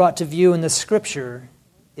manner brought to view in the Scripture.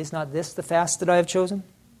 Is not this the fast that I have chosen?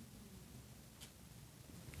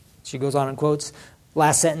 She goes on and quotes,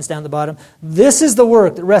 last sentence down the bottom. This is the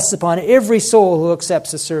work that rests upon every soul who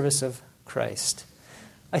accepts the service of Christ.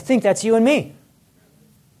 I think that's you and me.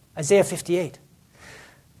 Isaiah 58.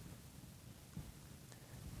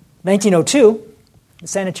 1902, the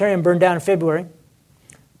sanitarium burned down in February.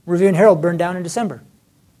 Review and Herald burned down in December.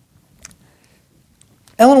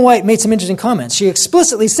 Ellen White made some interesting comments. She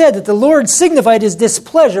explicitly said that the Lord signified his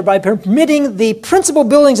displeasure by permitting the principal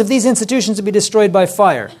buildings of these institutions to be destroyed by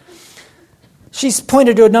fire. She's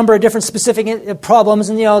pointed to a number of different specific problems,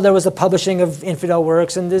 and there was the publishing of infidel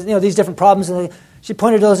works, and these different problems, and she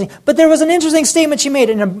pointed to those things. But there was an interesting statement she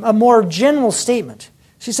made, and a more general statement.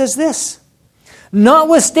 She says this: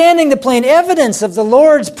 notwithstanding the plain evidence of the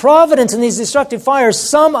Lord's providence in these destructive fires,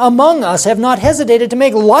 some among us have not hesitated to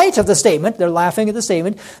make light of the statement, they're laughing at the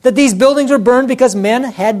statement, that these buildings were burned because men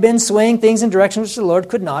had been swaying things in directions which the Lord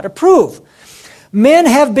could not approve. Men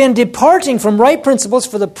have been departing from right principles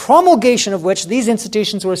for the promulgation of which these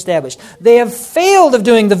institutions were established. They have failed of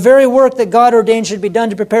doing the very work that God ordained should be done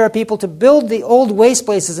to prepare a people to build the old waste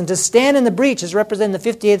places and to stand in the breach as represented in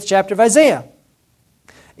the 58th chapter of Isaiah.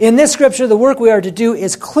 In this scripture, the work we are to do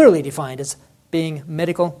is clearly defined as being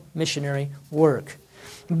medical missionary work.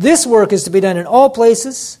 This work is to be done in all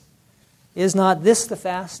places. Is not this the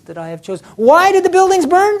fast that I have chosen? Why did the buildings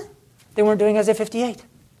burn? They weren't doing Isaiah 58.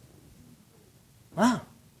 Wow.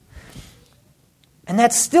 And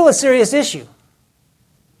that's still a serious issue.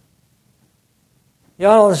 You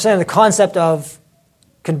all understand the concept of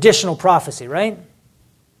conditional prophecy, right?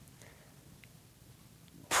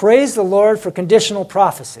 Praise the Lord for conditional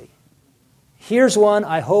prophecy. Here's one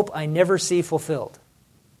I hope I never see fulfilled.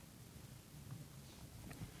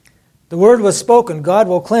 The word was spoken, God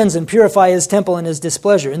will cleanse and purify his temple in his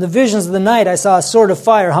displeasure. In the visions of the night I saw a sword of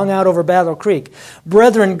fire hung out over Battle Creek.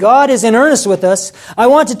 Brethren, God is in earnest with us. I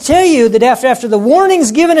want to tell you that after the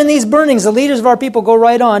warnings given in these burnings, the leaders of our people go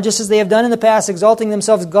right on, just as they have done in the past, exalting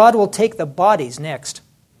themselves. God will take the bodies next.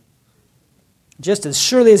 Just as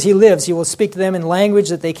surely as he lives, he will speak to them in language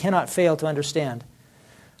that they cannot fail to understand.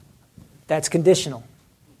 That's conditional.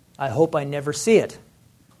 I hope I never see it.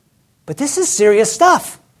 But this is serious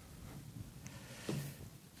stuff.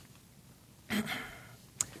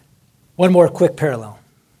 One more quick parallel.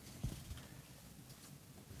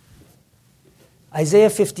 Isaiah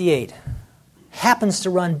 58 happens to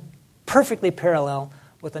run perfectly parallel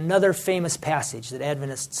with another famous passage that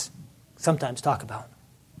Adventists sometimes talk about.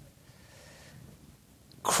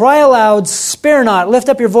 Cry aloud, spare not, lift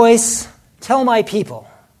up your voice, tell my people.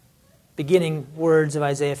 Beginning words of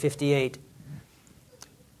Isaiah 58.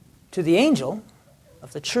 To the angel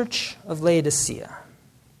of the church of Laodicea.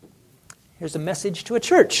 Here's a message to a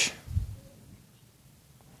church.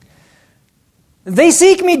 They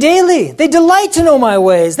seek me daily. They delight to know my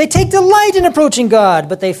ways. They take delight in approaching God,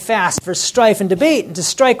 but they fast for strife and debate and to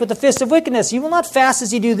strike with the fist of wickedness. You will not fast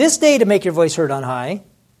as you do this day to make your voice heard on high.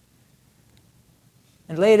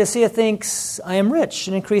 And Laodicea thinks, I am rich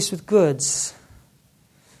and increased with goods,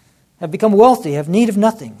 have become wealthy, have need of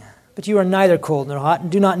nothing. But you are neither cold nor hot,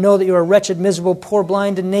 and do not know that you are wretched, miserable, poor,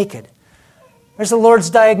 blind, and naked. There's the Lord's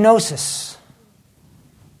diagnosis.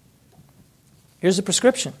 Here's the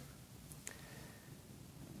prescription.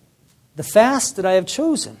 The fast that I have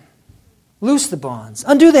chosen. Loose the bonds.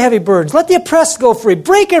 Undo the heavy burdens. Let the oppressed go free.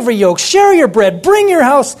 Break every yoke. Share your bread. Bring to your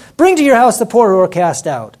house the poor who are cast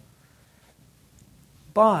out.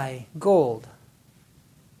 Buy gold,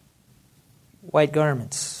 white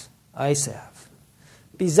garments, eye salve.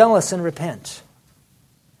 Be zealous and repent.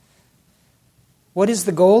 What is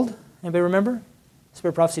the gold? Anybody remember?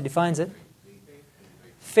 Spirit Prophecy defines it.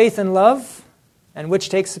 Faith and love, and which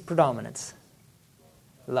takes the predominance?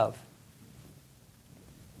 Love.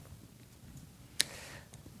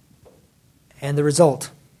 And the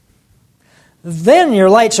result. Then your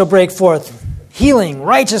light shall break forth. Healing,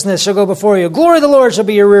 righteousness shall go before you. Glory of the Lord shall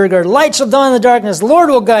be your rear guard. Light shall dawn in the darkness. The Lord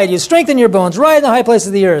will guide you. Strengthen your bones. Ride in the high place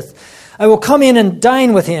of the earth. I will come in and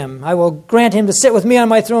dine with him. I will grant him to sit with me on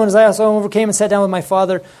my throne as I also overcame and sat down with my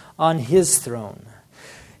Father on his throne.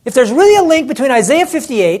 If there's really a link between Isaiah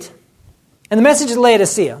 58 and the message of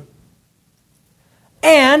Laodicea,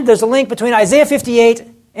 and there's a link between Isaiah 58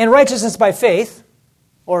 and righteousness by faith,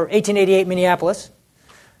 or 1888 Minneapolis,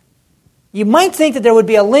 you might think that there would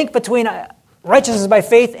be a link between righteousness by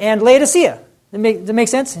faith and Laodicea. Does that make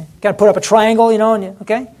sense? Kind of put up a triangle,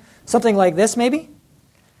 okay? Something like this, maybe.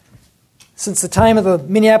 Since the time of the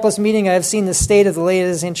Minneapolis meeting, I have seen the state of the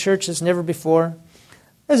Laodicean church as never before.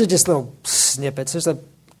 Those are just little snippets. There's a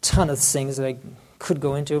ton of things that I could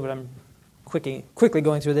go into, but I'm quickly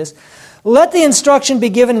going through this. Let the instruction be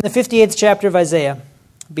given in the 58th chapter of Isaiah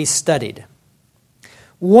be studied.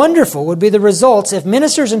 Wonderful would be the results if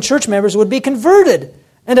ministers and church members would be converted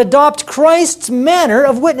and adopt Christ's manner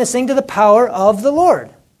of witnessing to the power of the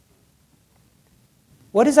Lord.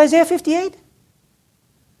 What is Isaiah 58?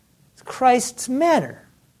 It's Christ's manner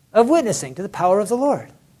of witnessing to the power of the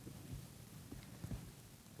Lord.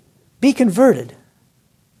 Be converted.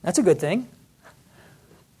 That's a good thing.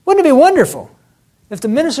 Wouldn't it be wonderful if the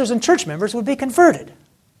ministers and church members would be converted?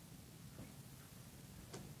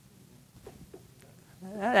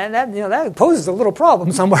 That poses a little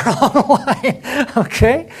problem somewhere along the line.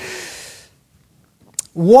 Okay?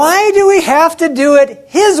 Why do we have to do it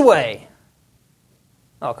His way?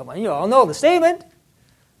 Oh, come on, you all know the statement.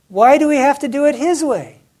 Why do we have to do it His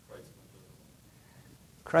way?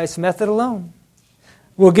 Christ's method alone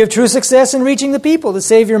will give true success in reaching the people. The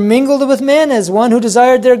Savior mingled with men as one who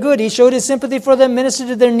desired their good. He showed His sympathy for them, ministered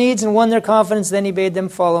to their needs, and won their confidence. Then He bade them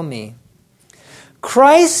follow me.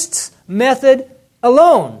 Christ's method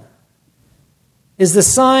alone is the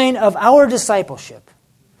sign of our discipleship.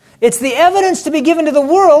 It's the evidence to be given to the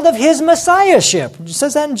world of His messiahship. It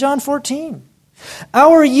says that in John 14.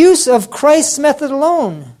 Our use of Christ's method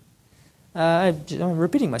alone. I'm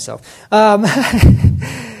repeating myself.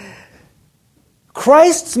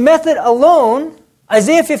 Christ's method alone,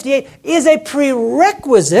 Isaiah 58, is a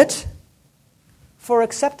prerequisite for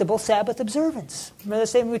acceptable Sabbath observance. Remember the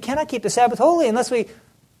statement, we cannot keep the Sabbath holy unless we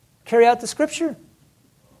carry out the Scripture.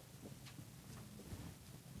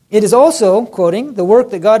 It is also, quoting, the work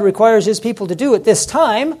that God requires His people to do at this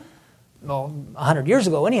time, 100 years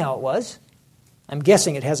ago anyhow it was. I'm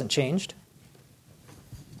guessing it hasn't changed.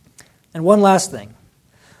 And one last thing.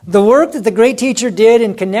 The work that the great teacher did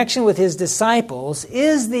in connection with his disciples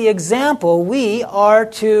is the example we are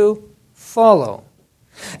to follow.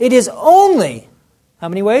 It is only, how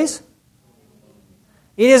many ways?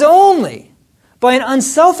 It is only by an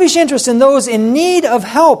unselfish interest in those in need of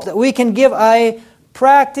help that we can give a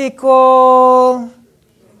practical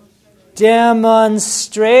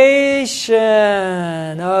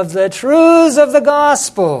demonstration of the truths of the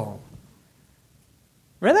gospel.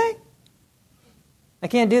 Really? I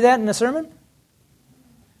can't do that in a sermon?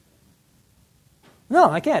 No,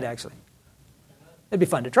 I can't actually. It'd be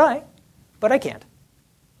fun to try, but I can't.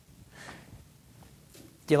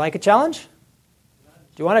 Do you like a challenge?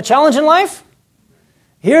 Do you want a challenge in life?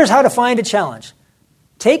 Here's how to find a challenge.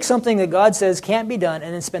 Take something that God says can't be done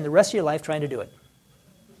and then spend the rest of your life trying to do it.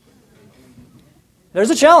 There's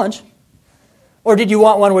a challenge. Or did you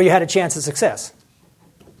want one where you had a chance of success?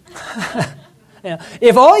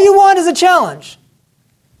 If all you want is a challenge,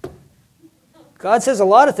 God says a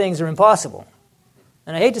lot of things are impossible.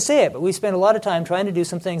 And I hate to say it, but we spend a lot of time trying to do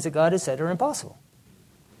some things that God has said are impossible.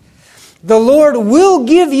 The Lord will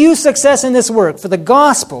give you success in this work, for the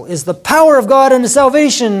gospel is the power of God unto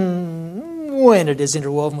salvation when it is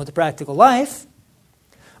interwoven with the practical life,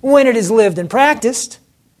 when it is lived and practiced.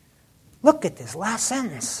 Look at this last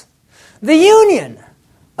sentence. The union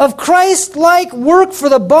of Christ-like work for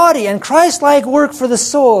the body and Christ-like work for the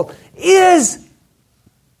soul is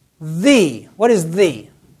the. What is the?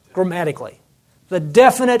 Grammatically. The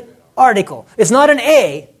definite article. It's not an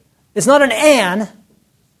a. It's not an an.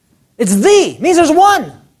 It's the. It means there's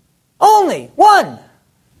one. Only one.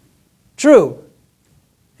 True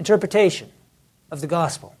interpretation of the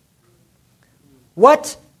gospel.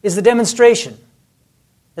 What is the demonstration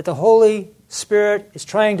that the Holy Spirit is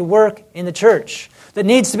trying to work in the church that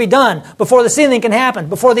needs to be done before the sealing can happen,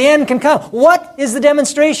 before the end can come? What is the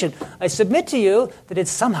demonstration? I submit to you that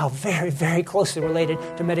it's somehow very, very closely related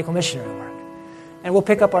to medical missionary work. And we'll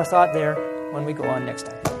pick up our thought there when we go on next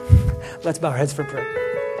time. Let's bow our heads for prayer.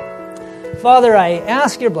 Father, I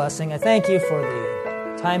ask your blessing. I thank you for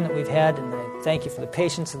the time that we've had, and I thank you for the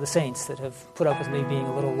patience of the saints that have put up with me being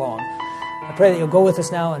a little long. I pray that you'll go with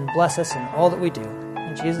us now and bless us in all that we do.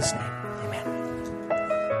 In Jesus' name, amen.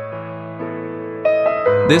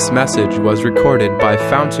 This message was recorded by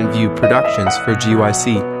Fountain View Productions for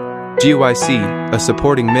GYC. GYC, a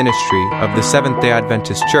supporting ministry of the Seventh-day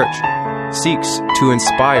Adventist Church, seeks to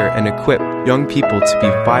inspire and equip young people to be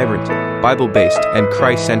vibrant, Bible-based, and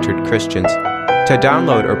Christ-centered Christians. To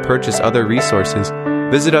download or purchase other resources,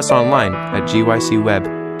 Visit us online at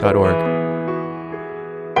gycweb.org.